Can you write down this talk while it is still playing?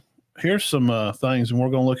here's some things, and we're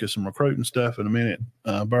going to look at some recruiting stuff in a minute.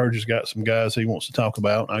 Burge has got some guys he wants to talk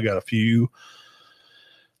about. I got a few.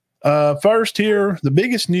 First here, the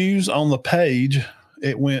biggest news on the page,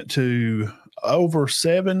 it went to over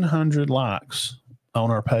 700 likes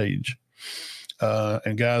on our page.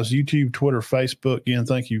 And guys, YouTube, Twitter, Facebook, again,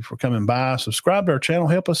 thank you for coming by. Subscribe to our channel.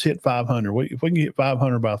 Help us hit 500. If we can get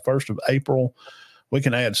 500 by the 1st of April, we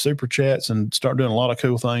can add super chats and start doing a lot of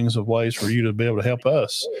cool things of ways for you to be able to help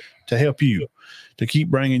us, to help you, to keep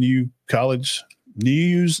bringing you college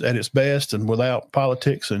news at its best and without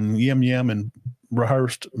politics and yum and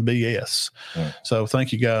rehearsed BS. So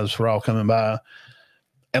thank you guys for all coming by.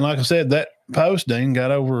 And like I said, that post, Dean,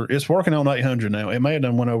 got over, it's working on 800 now. It may have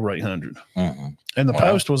done went over 800. And the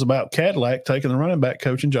post was about Cadillac taking the running back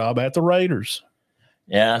coaching job at the Raiders.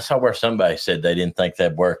 Yeah, I saw where somebody said they didn't think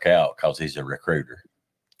that'd work out because he's a recruiter.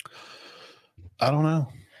 I don't know.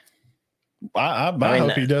 I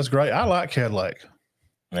hope he does great. I like Cadillac.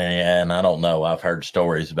 Yeah, and I don't know. I've heard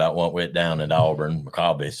stories about what went down at Auburn.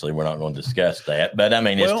 Obviously, we're not going to discuss that. But, I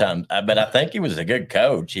mean, it's time. But I think he was a good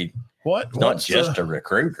coach. Not just a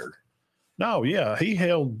recruiter. No, yeah. He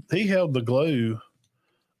held the glue.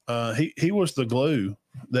 He was the glue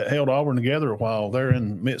that held Auburn together while they're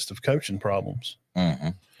in the midst of coaching problems.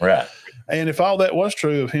 Right. And if all that was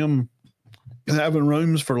true of him having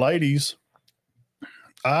rooms for ladies,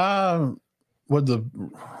 would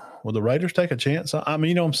the Raiders take a chance? I mean,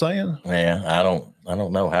 you know what I'm saying? Yeah, I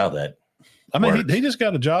don't know how that. I mean, he just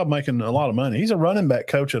got a job making a lot of money. He's a running back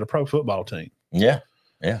coach at a pro football team. Yeah.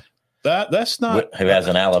 That's not who has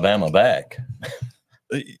an Alabama back.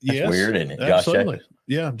 Yes, weird, isn't it? Absolutely.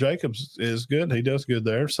 Yeah, Jacobs is good. He does good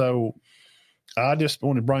there. So I just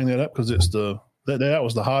want to bring that up because it's that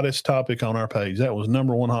was the hottest topic on our page. That was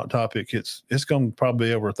number one hot topic. It's going to probably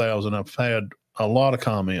be over 1,000. I've had a lot of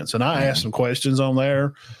comments, and I asked some questions on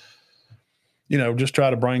there. You know, just try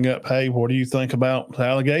to bring up, hey, what do you think about the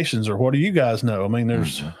allegations, or what do you guys know? I mean,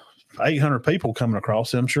 there's 800 people coming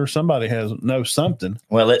across. I'm sure somebody knows something.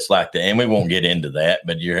 Well, it's like that, and we won't get into that.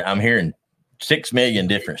 But I'm hearing 6 million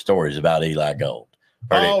different stories about Eli Gold.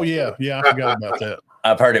 I forgot about that.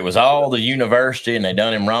 I've heard it was all the university and they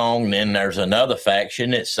done him wrong. And then there's another faction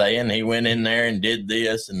that's saying he went in there and did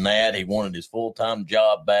this and that. He wanted his full-time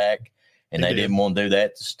job back, and they didn't want to do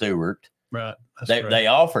that to Stewart. Right. They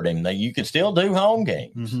offered him that you could still do home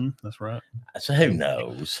games. That's right. So who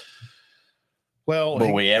knows? Well,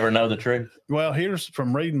 will we ever know the truth? Well, here's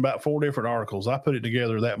from reading about 4 different articles. I put it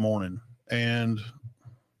together that morning, and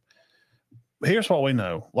here's what we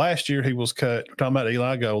know. Last year he was cut. We're talking about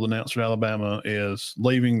Eli Gold, announced that Alabama is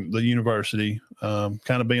leaving the university, kind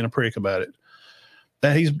of being a prick about it.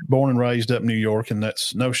 Now, he's born and raised up in New York, and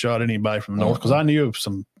that's no shot at anybody from the North, because I knew of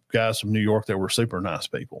some guys from New York that were super nice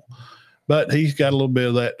people. But he's got a little bit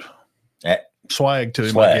of that swag to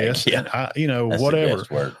him, I guess. Yeah. And whatever.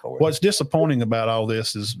 What's disappointing about all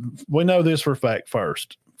this is we know this for a fact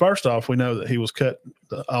first. First off, we know that he was cut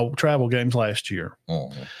the travel games last year.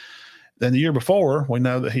 Then the year before, we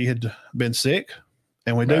know that he had been sick,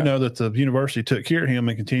 and we do know that the university took care of him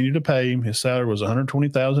and continued to pay him. His salary was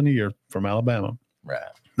 $120,000 a year from Alabama. Right.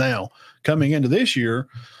 Now, coming into this year,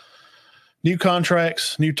 new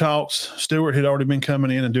contracts, new talks. Stewart had already been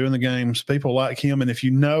coming in and doing the games. People like him. And if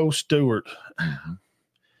you know Stewart,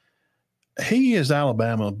 he is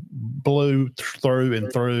Alabama blue through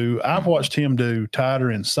and through. I've watched him do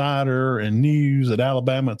Tider Insider and news at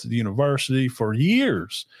Alabama at the university for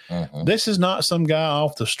years. This is not some guy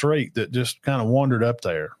off the street that just kind of wandered up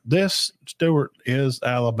there. This Stewart is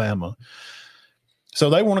Alabama. So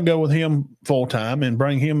they want to go with him full time and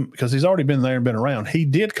bring him, because he's already been there and been around. He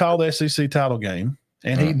did call the SEC title game,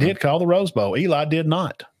 and he did call the Rose Bowl. Eli did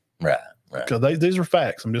not. Right. Because these are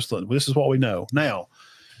facts. This is what we know. Now,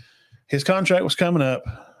 his contract was coming up.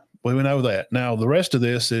 We know that. Now, the rest of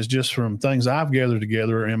this is just from things I've gathered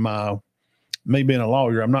together in me being a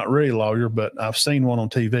lawyer. I'm not really a lawyer, but I've seen one on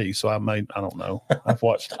TV. So I don't know. I've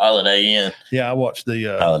watched Holiday Inn. Yeah, I watched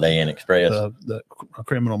the Holiday Inn Express. The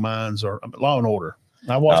Criminal Minds or Law and Order.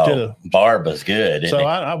 I watched it. Barba's good. So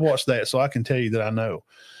I watched that, so I can tell you that I know.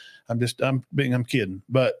 I'm kidding.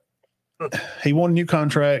 But he won a new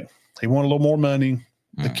contract. He won a little more money.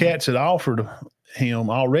 The Cats had offered him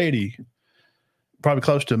already probably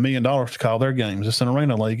close to $1 million to call their games. It's an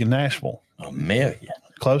arena league in Nashville. $1 million.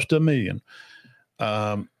 Close to $1 million.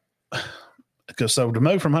 Because so to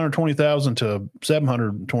move from 120,000 to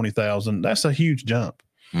 720,000, that's a huge jump.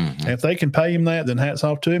 And if they can pay him that, then hats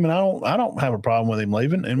off to him. And I don't have a problem with him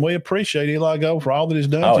leaving. And we appreciate Eli Gold for all that he's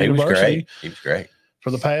done to the university. He was great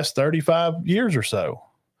for the past 35 years or so.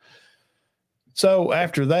 So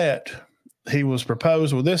after that, he was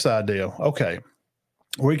proposed with this idea. Okay,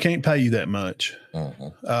 we can't pay you that much.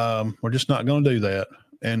 We're just not going to do that.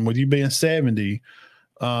 And with you being 70,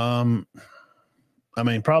 I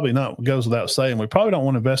mean, probably not goes without saying, we probably don't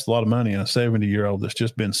want to invest a lot of money in a 70-year-old that's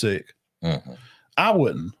just been sick. I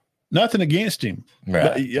wouldn't. Nothing against him.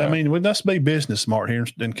 Right. But, I mean, let's be business smart here,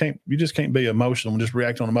 and you just can't be emotional and just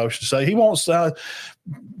react on emotion. Say he wants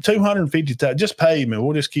 $250,000, just pay him and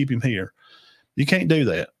we'll just keep him here. You can't do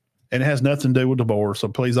that, and it has nothing to do with the board. So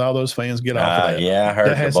please, all those fans, get off of that. Yeah, I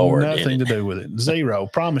heard that has the board nothing to do with it. Zero.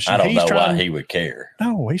 Promise you. I don't know why he would care.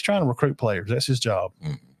 No, he's trying to recruit players. That's his job.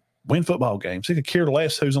 Win football games. He could care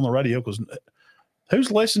less who's on the radio, because who's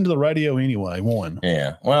listening to the radio anyway? One.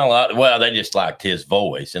 Yeah. Well, they just liked his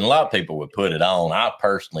voice, and a lot of people would put it on. I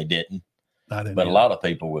personally didn't. But either. A lot of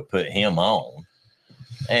people would put him on,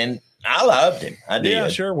 and I loved him. I did. Yeah,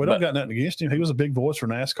 sure. We don't got nothing against him. He was a big voice for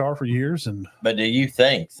NASCAR for years. But do you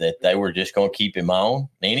think that they were just going to keep him on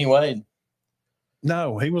anyway?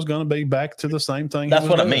 No, he was going to be back to the same thing. That's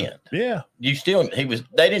what I meant. Yeah. They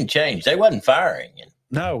didn't change. They wasn't firing him.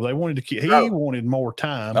 No, they wanted to keep. He wanted more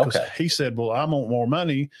time. Okay. He said, "Well, I want more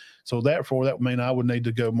money, so therefore that would mean I would need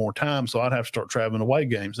to go more time. So I'd have to start traveling away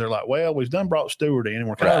games." They're like, "Well, we've done brought Stewart in, and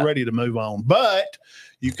we're kind of ready to move on, but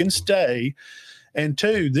you can stay." And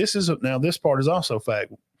two, this part is also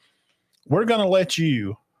fact. We're going to let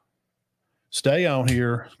you stay on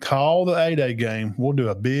here, call the 8A game. We'll do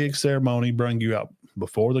a big ceremony, bring you out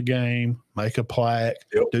before the game, make a plaque,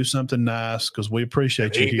 do something nice, because we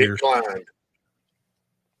appreciate you here.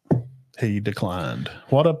 He declined.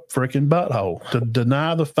 What a freaking butthole to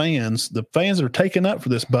deny the fans. The fans are taking up for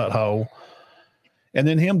this butthole. And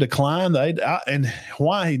then him decline. And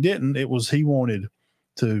why he didn't, it was he wanted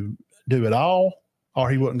to do it all,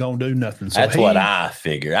 or he wasn't going to do nothing. So that's what I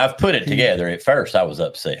figured. I've put it together. At first, I was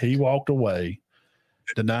upset. He walked away,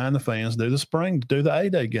 denying the fans do the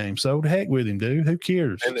 8-day game. So the heck with him, dude. Who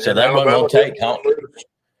cares? So they weren't going to take home.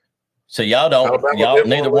 So y'all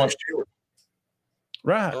neither one.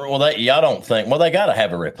 Right. Well, y'all don't think. Well, they got to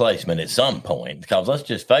have a replacement at some point, because let's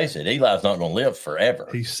just face it, Eli's not going to live forever.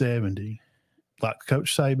 He's 70. Like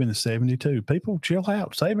Coach Saban is 72. People chill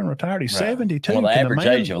out. Saban retired. He's 72. Well, the average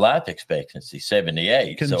age of life expectancy is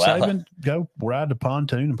 78. Can Saban go ride the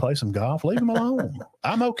pontoon and play some golf? Leave him alone.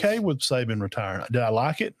 I'm okay with Saban retiring. Did I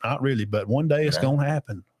like it? Not really, but one day it's going to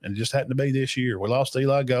happen, and it just happened to be this year. We lost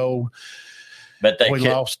Eli Gold. But we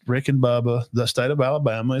lost Rick and Bubba. The state of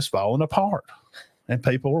Alabama is falling apart. And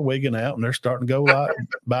people are wigging out, and they're starting to go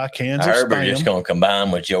by cans of Spam. We're just going to combine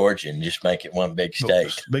with Georgia and just make it one big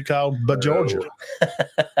state. Be called Georgia.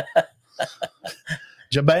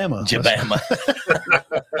 Jabama.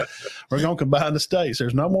 We're going to combine the states.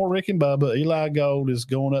 There's no more Rick and Bubba. Eli Gold is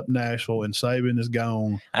going up Nashville, and Saban is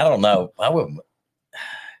gone. I don't know. I don't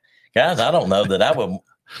know that I would.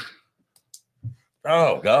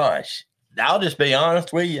 Oh, gosh. I'll just be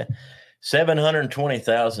honest with you.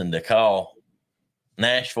 $720,000 to call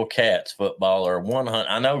Nashville Cats football, or 100.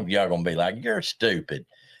 I know y'all gonna be like, you're stupid,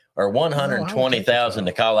 or 120,000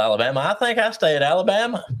 to call Alabama. I think I stay at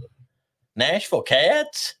Alabama. Nashville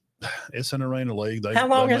Cats. It's an arena league. How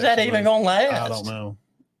long is that even gonna last? I don't know.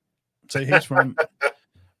 See, he's from.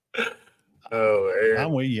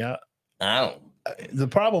 I'm with you. I don't. The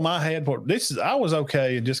problem I had for this is I was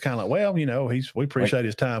okay and just kind of like, well, we appreciate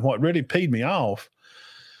his time. What really peed me off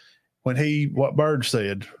when what Bird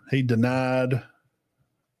said, he denied.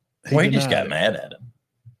 He just got mad at him.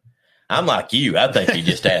 I'm like you. I think he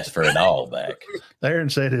just asked for it all back. Aaron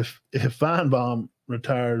said if Feinbaum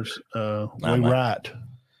retires, we right.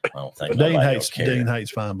 I don't think Dean hates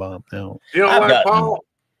Feinbaum now. You don't like Paul?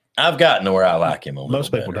 I've gotten to where I like him a little.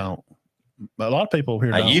 Most people don't. But a lot of people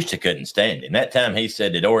here I used to couldn't stand him. That time he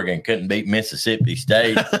said that Oregon couldn't beat Mississippi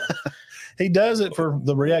State. He does it for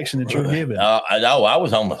the reaction that you're giving. I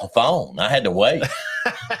was on the phone. I had to wait.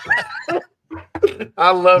 I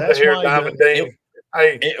love to hear Diamond Dean.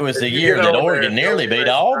 It was the year that Oregon nearly beat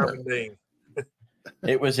Auburn.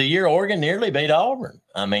 It was the year Oregon nearly beat Auburn.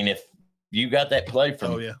 I mean, if you got that play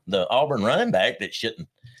from the Auburn running back that shouldn't,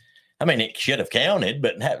 I mean, it should have counted,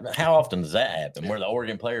 but how often does that happen where the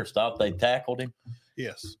Oregon players thought they tackled him?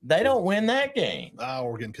 Yes. They don't win that game.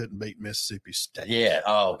 Oregon couldn't beat Mississippi State. Yeah.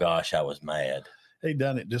 Oh, gosh, I was mad. He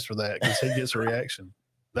done it just for that because he gets a reaction.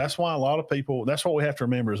 That's why a lot of people, that's what we have to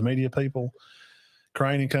remember as media people.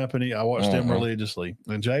 Crane and Company, I watched him religiously.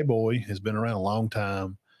 And J-Boy has been around a long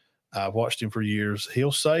time. I've watched him for years.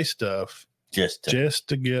 He'll say stuff just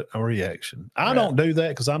to get a reaction. I don't do that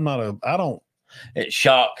because I'm not It's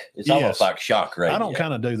shock. It's almost like shock radio. I don't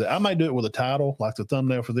kind of do that. I may do it with a title, like the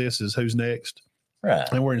thumbnail for this is Who's Next. Right.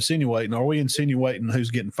 And we're insinuating, are we insinuating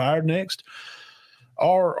who's getting fired next?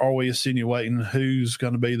 Or are we insinuating who's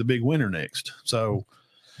going to be the big winner next? So,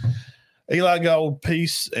 Eli Gold,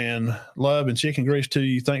 peace and love and chicken grease to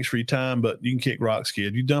you. Thanks for your time, but you can kick rocks,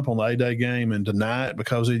 kid. You dump on the A-Day game and deny it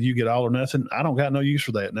because you get all or nothing. I don't got no use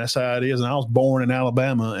for that, and that's how it is. And I was born in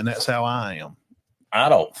Alabama, and that's how I am. I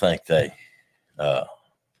don't think they I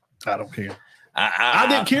don't care. I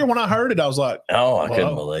didn't care when I heard it. I was like, I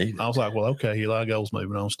couldn't believe it. I was like, well, okay, Eli Gold's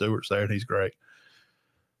moving on. Stewart's there, and he's great.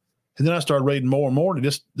 And then I started reading more and more.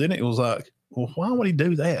 Then it was like, well, why would he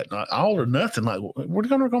do that? All or nothing. Like, we're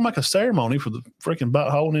going to make a ceremony for the freaking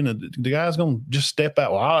butthole, and the guy's going to just step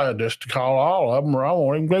out. Well, I just call all of them, or I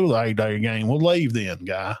won't even go to the A-Day game. We'll leave then,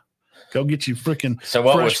 guy. Go get you freaking. So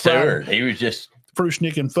what was Stewart? He was just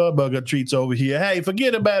Fruschnick and Fubugger treats over here. Hey,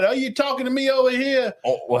 forget about it. Are you talking to me over here?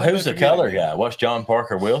 Oh, well, who's the color guy? What's John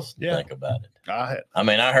Parker Wilson think about it?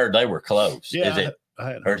 I heard they were close. Yeah,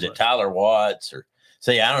 Is it Tyler Watts or?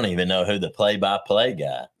 See, I don't even know who the play-by-play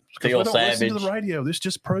guy. Phil Savage. Listen to the radio. This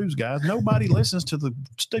just proves, guys, nobody listens to the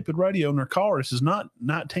stupid radio in their car. This is not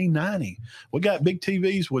 1990. We got big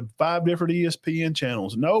TVs with 5 different ESPN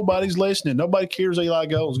channels. Nobody's listening. Nobody cares Eli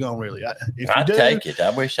Gold's gone, really. I'd take it. I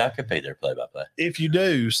wish I could be their play-by-play. If you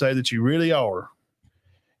do, say that you really are.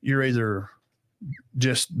 You're either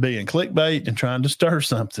just being clickbait and trying to stir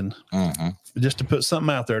something, just to put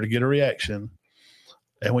something out there to get a reaction.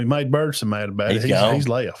 And we made Birdson mad about it. He's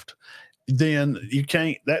left. Then you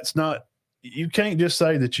can't just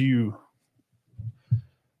say that you're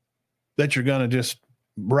going to just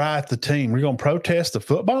riot the team. We're going to protest the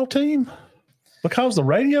football team because the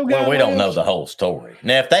radio guy. Well, we don't know the whole story.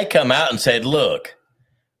 Now, if they come out and said, look,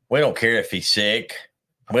 we don't care if he's sick.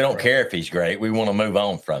 We don't care if he's great. We want to move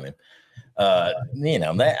on from him.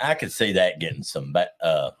 That I could see that getting some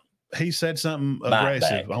he said something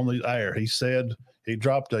aggressive on the air. He said he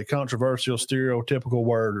dropped a controversial, stereotypical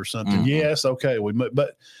word or something. Yes, okay.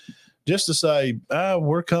 But just to say,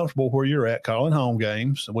 we're comfortable where you're at calling home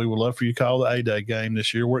games. We would love for you to call the A-Day game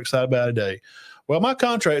this year. We're excited about A-Day. Well, my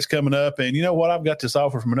contract's coming up, and you know what? I've got this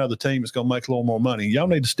offer from another team that's going to make a little more money. Y'all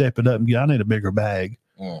need to step it up and I need a bigger bag.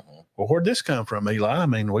 Well, where'd this come from, Eli? I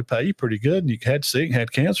mean, we pay you pretty good. You had sick,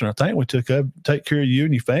 had cancer, and I think we take care of you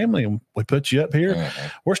and your family, and we put you up here.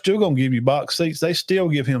 We're still going to give you box seats. They still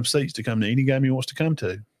give him seats to come to any game he wants to come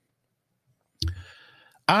to.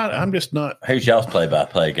 I'm just not. Who's y'all's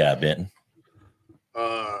play-by-play guy, Benton?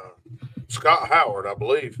 Scott Howard, I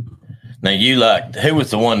believe. Now, who was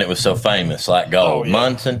the one that was so famous, like Gold?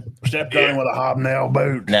 Munson? Stepped on with a hobnail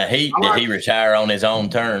boot. Now, did he retire on his own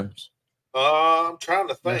terms? I'm trying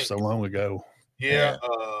to think. That's so long ago. Yeah.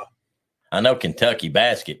 I know Kentucky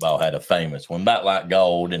basketball had a famous one, about like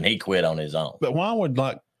Gold, and he quit on his own. But why would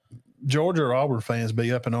Georgia or Auburn fans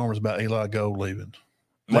be up in arms about Eli Gold leaving?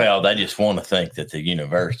 Well, they just want to think that the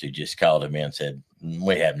university just called him in and said,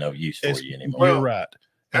 we have no use for you anymore. Well, you're right.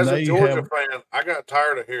 As a Georgia fan, I got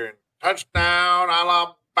tired of hearing touchdown,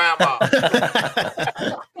 Alabama.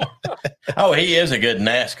 Oh, he is a good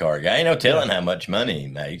NASCAR guy. Ain't no telling how much money he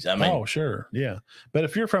makes. I mean, sure. Yeah. But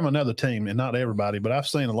if you're from another team, and not everybody, but I've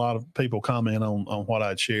seen a lot of people comment on what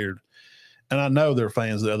I'd shared, and I know they're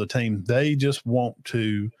fans of the other team. They just want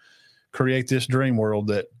to create this dream world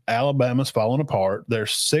that Alabama's falling apart. They're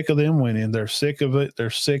sick of them winning. They're sick of it.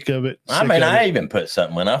 I even put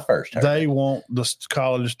something when I first heard. They want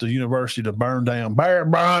the university to burn down.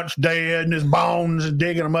 Barrett Bryant's dead and his bones and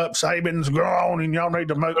digging them up. Saban's gone and y'all need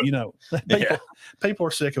to move. People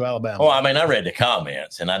are sick of Alabama. Well, I read the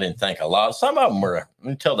comments and I didn't think a lot. Some of them were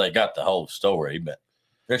until they got the whole story, but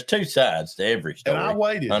there's two sides to every story. And I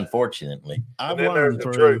waited. Unfortunately. I've learned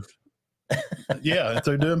through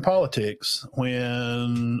through doing politics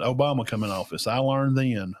when Obama came in office. I learned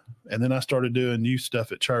then. And then I started doing youth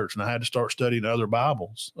stuff at church, and I had to start studying other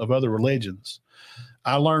Bibles of other religions.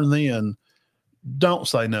 I learned then, don't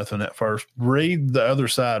say nothing at first. Read the other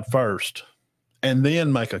side first and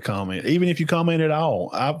then make a comment, even if you comment at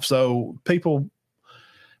all.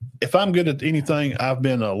 If I'm good at anything, I've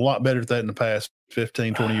been a lot better at that in the past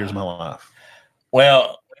 15, 20 years of my life.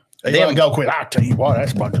 Well, them go quit. I tell you what,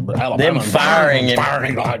 that's about them firing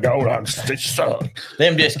like it sucks.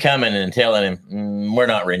 Them just coming and telling him we're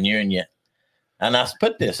not renewing you. And I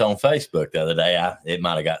put this on Facebook the other day. It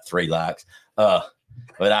might have got 3 likes. But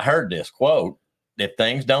I heard this quote: "If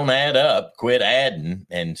things don't add up, quit adding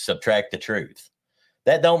and subtract the truth."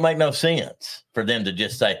 That don't make no sense for them to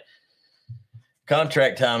just say,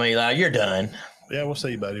 "Contract time, Eli, you're done. Yeah, we'll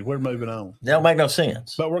see, buddy. We're moving on. That don't make no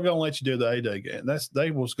sense. But we're going to let you do the A-Day game.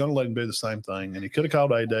 They was going to let him do the same thing, and he could have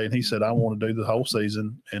called A-Day, and he said, I want to do the whole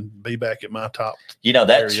season and be back at my top.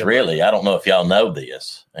 That's really, I don't know if y'all know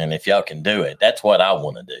this, and if y'all can do it, that's what I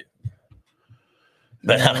want to do.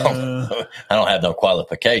 But I don't have no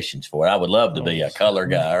qualifications for it. I would love to be a color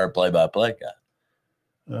guy or a play-by-play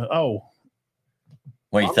guy.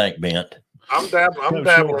 What do you think, Bent? I'm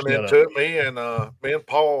dabbling into it. Me and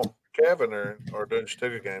Paul Kevin are doing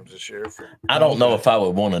Stuga games this year. I don't know if I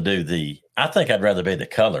would want to do I think I'd rather be the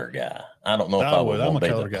color guy. I don't know if I would want to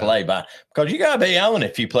be the play-by, because you got to be on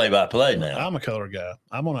if you play-by-play now. I'm a color guy.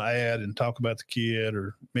 I'm going to add and talk about the kid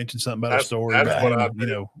or mention something about a story about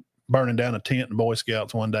him, burning down a tent in Boy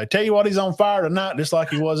Scouts one day. Tell you what, he's on fire tonight, just like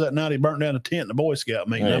he was that night he burnt down a tent in the Boy Scout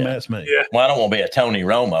meeting. Yeah. That's me. Yeah. Well, I don't want to be a Tony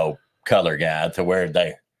Romo color guy to where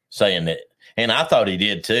they saying that. And I thought he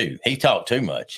did too. He talked too much.